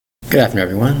Good afternoon,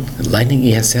 everyone.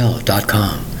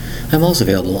 LightningESL.com. I'm also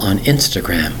available on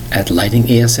Instagram at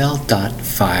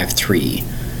lightningesl.53.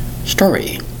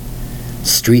 Story: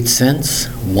 Street Sense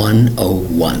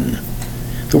 101.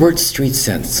 The word street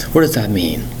sense, what does that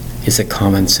mean? Is it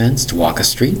common sense to walk a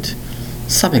street?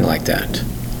 Something like that.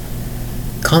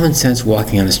 Common sense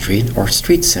walking on a street or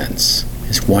street sense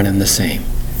is one and the same.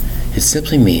 It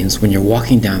simply means when you're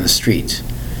walking down the street,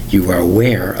 you are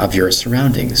aware of your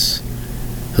surroundings.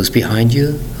 Who's behind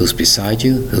you? Who's beside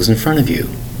you? Who's in front of you?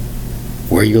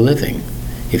 Where are you living?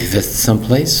 If you visit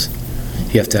someplace,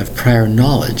 you have to have prior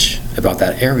knowledge about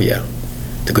that area.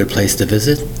 The good place to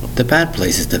visit, the bad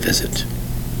places to visit.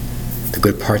 The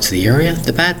good parts of the area,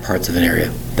 the bad parts of an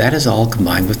area. That is all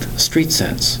combined with street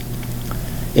sense.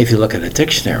 If you look at a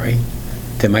dictionary,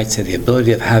 they might say the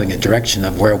ability of having a direction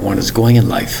of where one is going in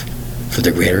life for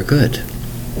the greater good.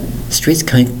 Street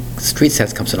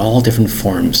sense comes in all different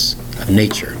forms of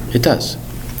nature. It does.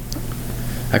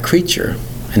 A creature,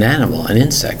 an animal, an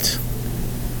insect,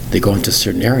 they go into a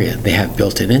certain area, they have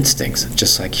built-in instincts,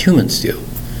 just like humans do.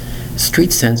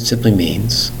 Street sense simply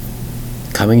means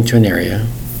coming to an area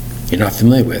you're not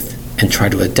familiar with and try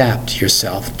to adapt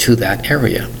yourself to that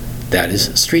area. That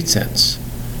is street sense.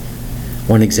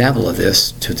 One example of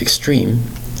this to the extreme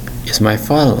is my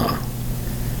father-in-law,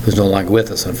 who's no longer with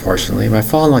us, unfortunately. My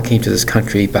father-in-law came to this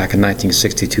country back in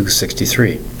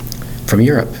 1962-63 from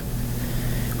Europe.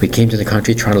 We came to the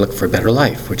country trying to look for a better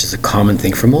life, which is a common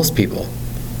thing for most people.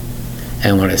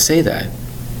 And when I say that,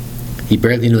 he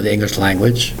barely knew the English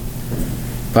language,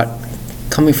 but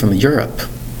coming from Europe,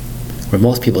 where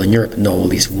most people in Europe know at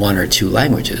least one or two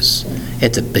languages,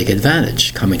 it's a big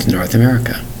advantage coming to North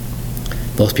America.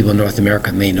 Most people in North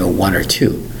America may know one or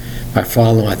two. My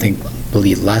father-in-law, I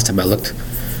believe last time I looked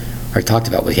or talked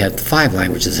about it, he had 5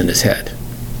 languages in his head.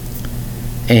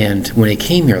 And when he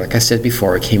came here, like I said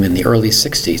before, he came in the early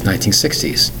 60s,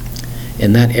 1960s.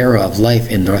 In that era of life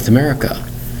in North America,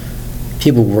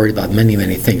 people were worried about many,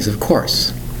 many things, of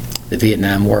course. The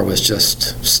Vietnam War was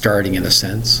just starting in a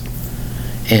sense,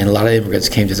 and a lot of immigrants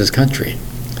came to this country.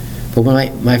 But when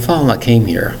my father-in-law came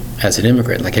here as an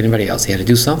immigrant, like anybody else, he had to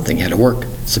do something. He had to work,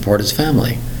 support his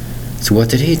family. So what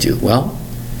did he do? Well,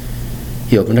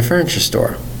 he opened a furniture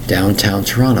store downtown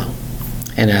Toronto.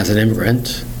 And as an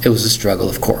immigrant, it was a struggle,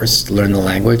 of course, to learn the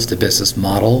language, the business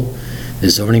model, the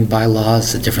zoning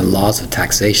bylaws, the different laws of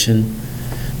taxation,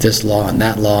 this law and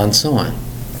that law, and so on,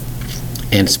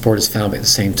 and support his family at the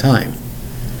same time.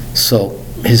 So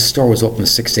his store was open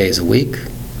 6 days a week,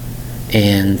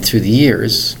 and through the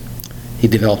years, he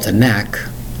developed a knack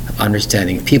of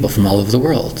understanding people from all over the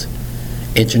world,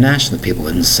 international people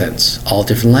in a sense. All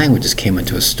different languages came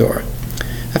into his store.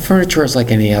 A furniture is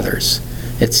like any others.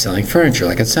 It's selling furniture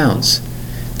like it sounds.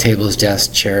 Tables,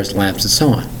 desks, chairs, lamps, and so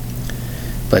on.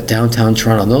 But downtown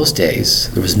Toronto in those days,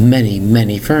 there was many,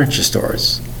 many furniture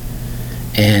stores.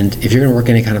 And if you're going to work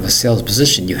any kind of a sales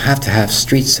position, you have to have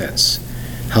street sense,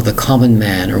 how the common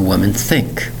man or woman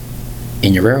think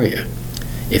in your area.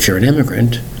 If you're an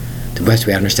immigrant, the best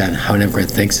way to understand how an immigrant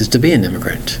thinks is to be an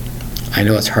immigrant. I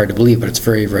know it's hard to believe, but it's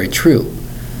very, very true.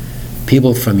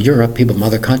 People from Europe, people from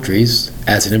other countries,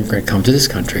 as an immigrant come to this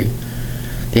country,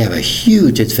 they have a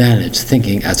huge advantage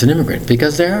thinking as an immigrant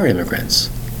because they are immigrants.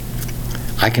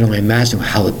 I can only imagine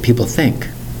how the people think,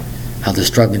 how they're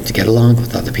struggling to get along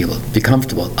with other people, be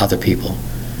comfortable with other people,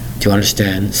 to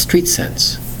understand street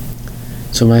sense.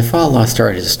 So when my father-in-law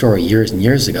started his store years and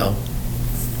years ago,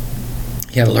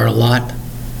 he had to learn a lot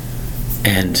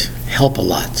and help a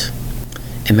lot.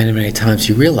 And many, many times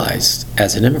he realized,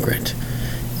 as an immigrant,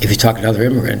 if you talk to another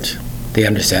immigrant, they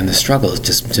understand the struggles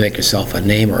just to make yourself a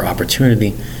name or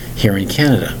opportunity here in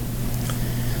Canada.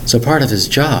 So part of his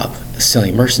job,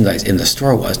 selling merchandise in the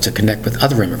store, was to connect with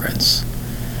other immigrants.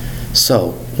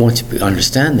 So once you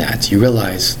understand that, you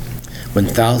realize when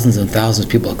thousands and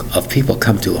thousands of people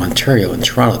come to Ontario and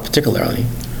Toronto particularly,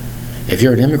 if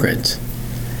you're an immigrant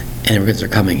and immigrants are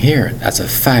coming here, that's a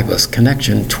fabulous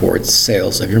connection towards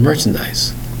sales of your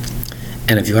merchandise.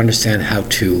 And if you understand how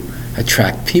to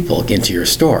attract people into your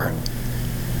store,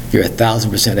 you're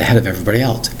 1,000% ahead of everybody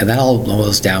else. And that all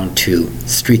boils down to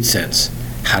street sense,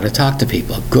 how to talk to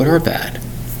people, good or bad.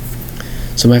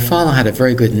 So my father had a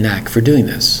very good knack for doing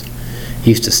this.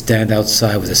 He used to stand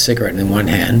outside with a cigarette in one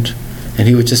hand, and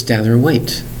he would just stand there and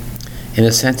wait. In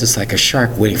a sense, it's like a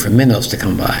shark waiting for minnows to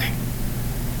come by.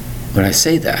 When I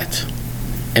say that,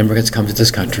 immigrants come to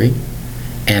this country,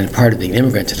 and part of being an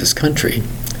immigrant to this country,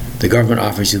 the government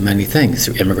offers you many things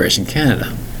through Immigration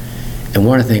Canada. And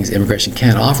one of the things Immigration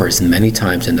Canada offers many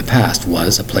times in the past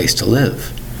was a place to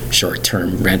live,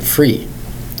 short-term, rent-free.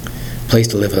 Place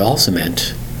to live also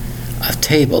meant a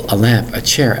table, a lamp, a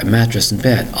chair, a mattress, and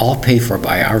bed, all paid for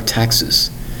by our taxes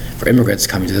for immigrants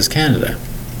coming to this Canada.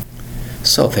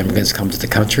 So if immigrants come to the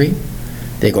country,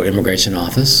 they go to Immigration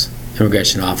Office.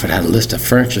 Immigration Office had a list of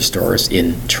furniture stores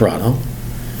in Toronto,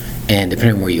 and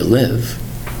depending on where you live,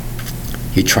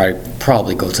 you try to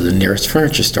probably go to the nearest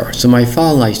furniture store. So my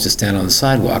father and I used to stand on the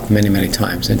sidewalk many, many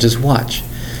times and just watch.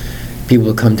 People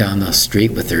would come down the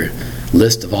street with their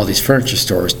list of all these furniture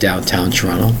stores downtown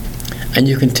Toronto, and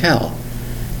you can tell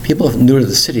people new to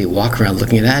the city walk around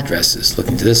looking at addresses,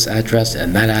 looking to this address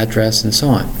and that address and so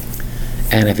on.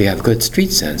 And if you have good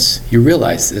street sense, you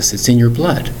realize this, it's in your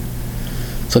blood.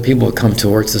 So people would come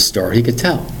towards the store, he could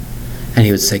tell. And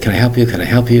he would say, "Can I help you? Can I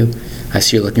help you? I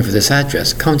see you're looking for this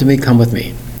address. Come to me, come with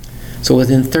me." So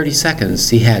within 30 seconds,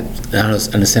 he had,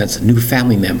 in a sense, a new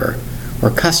family member or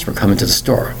customer come into the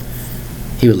store.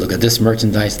 He would look at this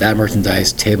merchandise, that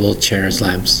merchandise, table, chairs,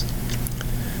 lamps.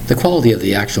 The quality of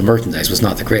the actual merchandise was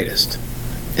not the greatest.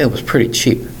 It was pretty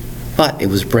cheap, but it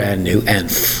was brand new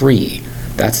and free.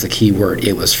 That's the key word,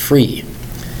 it was free.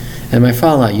 And my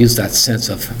father and I used that sense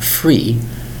of free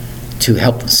to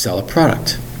help sell a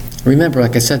product. Remember,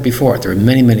 like I said before, there were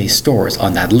many, many stores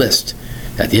on that list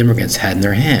that the immigrants had in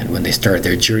their hand when they started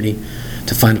their journey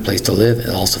to find a place to live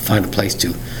and also find a place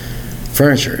to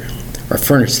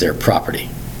furnish their property.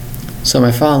 So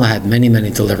my father and I had many, many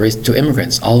deliveries to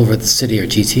immigrants all over the city or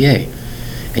GTA.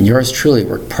 And yours truly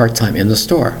worked part-time in the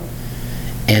store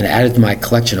and added to my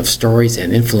collection of stories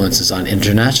and influences on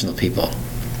international people.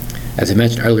 As I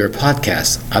mentioned earlier in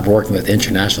podcasts, I've been working with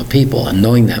international people and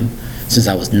knowing them since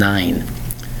I was 9.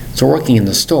 So working in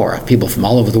the store, people from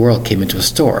all over the world came into a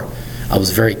store. I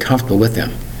was very comfortable with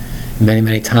them. Many,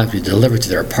 many times we delivered to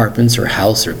their apartments or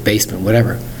house or basement,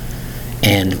 whatever.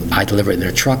 And I delivered in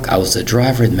their truck. I was the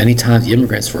driver, and many times the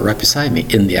immigrants were right beside me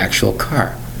in the actual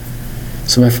car.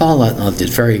 So my father did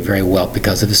very, very well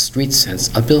because of his street sense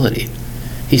ability.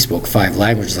 He spoke 5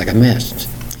 languages, like I mentioned.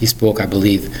 He spoke, I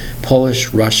believe,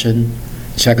 Polish, Russian,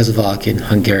 Czechoslovakian,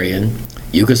 Hungarian,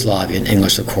 Yugoslavian,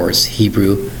 English, of course,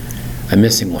 Hebrew. I'm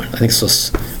missing one. I think so,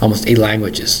 almost 8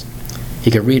 languages.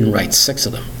 He could read and write 6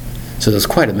 of them. So it was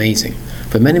quite amazing.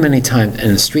 But many, many times,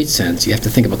 in the street sense, you have to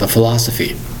think about the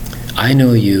philosophy. I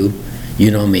know you,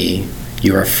 you know me,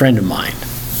 you're a friend of mine.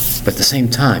 But at the same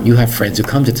time, you have friends who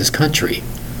come to this country,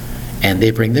 and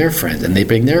they bring their friends, and they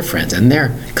bring their friends, and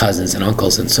their cousins and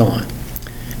uncles, and so on.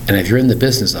 And if you're in the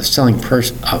business of selling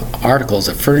articles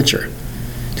of furniture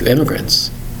to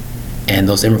immigrants, and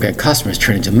those immigrant customers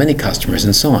turn into many customers,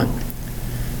 and so on.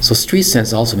 So street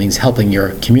sense also means helping your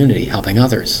community, helping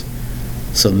others.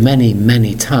 So many,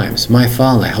 many times, my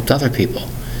father and I helped other people.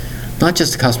 Not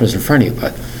just the customers in front of you,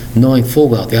 but knowing full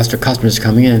well the extra customers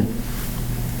coming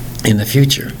in the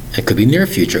future. It could be near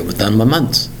future, within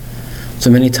months. So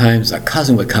many times a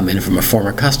cousin would come in from a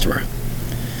former customer.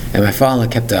 And my father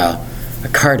kept a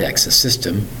Cardex, a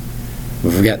system.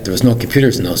 We forget there was no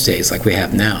computers in those days like we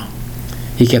have now.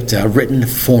 He kept a written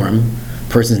form,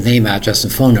 person's name, address,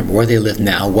 and phone number, where they live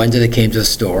now, when did they came to the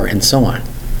store, and so on.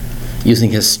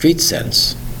 Using his street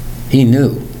sense, he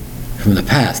knew from the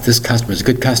past, this customer is a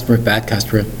good customer, bad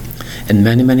customer, and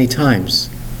many, many times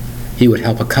he would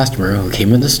help a customer who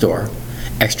came in the store,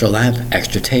 extra lamp,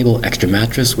 extra table, extra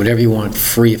mattress, whatever you want,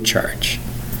 free of charge.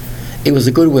 It was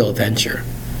a goodwill venture,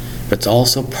 but it's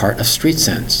also part of street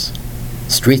sense.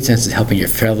 Street sense is helping your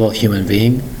fellow human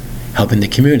being, helping the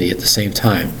community at the same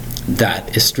time.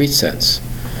 That is street sense.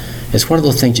 It's one of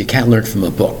those things you can't learn from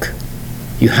a book.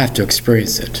 You have to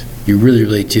experience it. You really,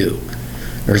 really do.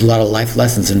 There's a lot of life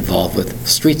lessons involved with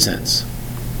street sense.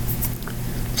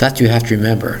 That you have to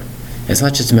remember. It's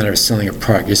not just a matter of selling a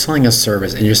product. You're selling a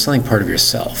service, and you're selling part of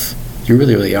yourself. You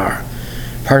really, really are.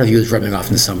 Part of you is rubbing off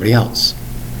into somebody else.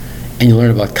 And you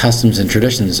learn about customs and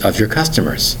traditions of your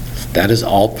customers. That is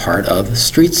all part of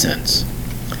street sense.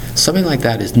 Something like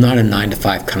that is not a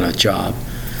 9-to-5 kind of job,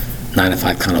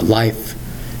 9-to-5 kind of life.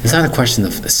 It's not a question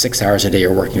of 6 hours a day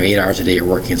you're working, or 8 hours a day you're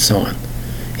working, and so on.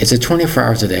 It's a 24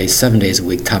 hours a day, 7 days a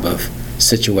week type of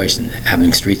situation,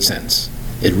 having street sense.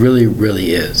 It really,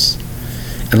 really is.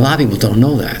 And a lot of people don't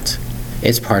know that.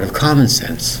 It's part of common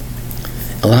sense.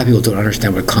 A lot of people don't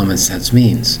understand what common sense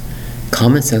means.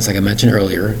 Common sense, like I mentioned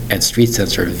earlier, and street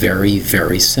sense are very,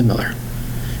 very similar.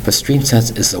 But street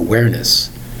sense is awareness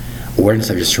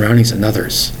of your surroundings and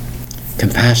others,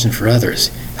 compassion for others,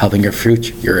 helping your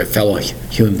fellow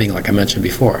human being, like I mentioned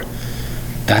before.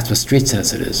 That's what street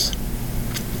sense it is.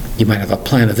 You might have a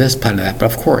plan of this, plan of that,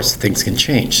 but of course, things can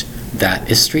change. That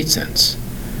is street sense.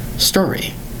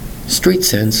 Story. Street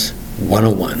Sense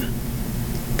 101.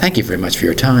 Thank you very much for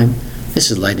your time.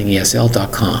 This is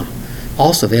lightningesl.com.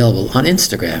 Also available on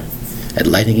Instagram. at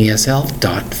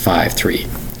lightningesl.53.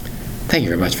 Thank you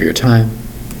very much for your time.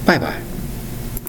 Bye-bye.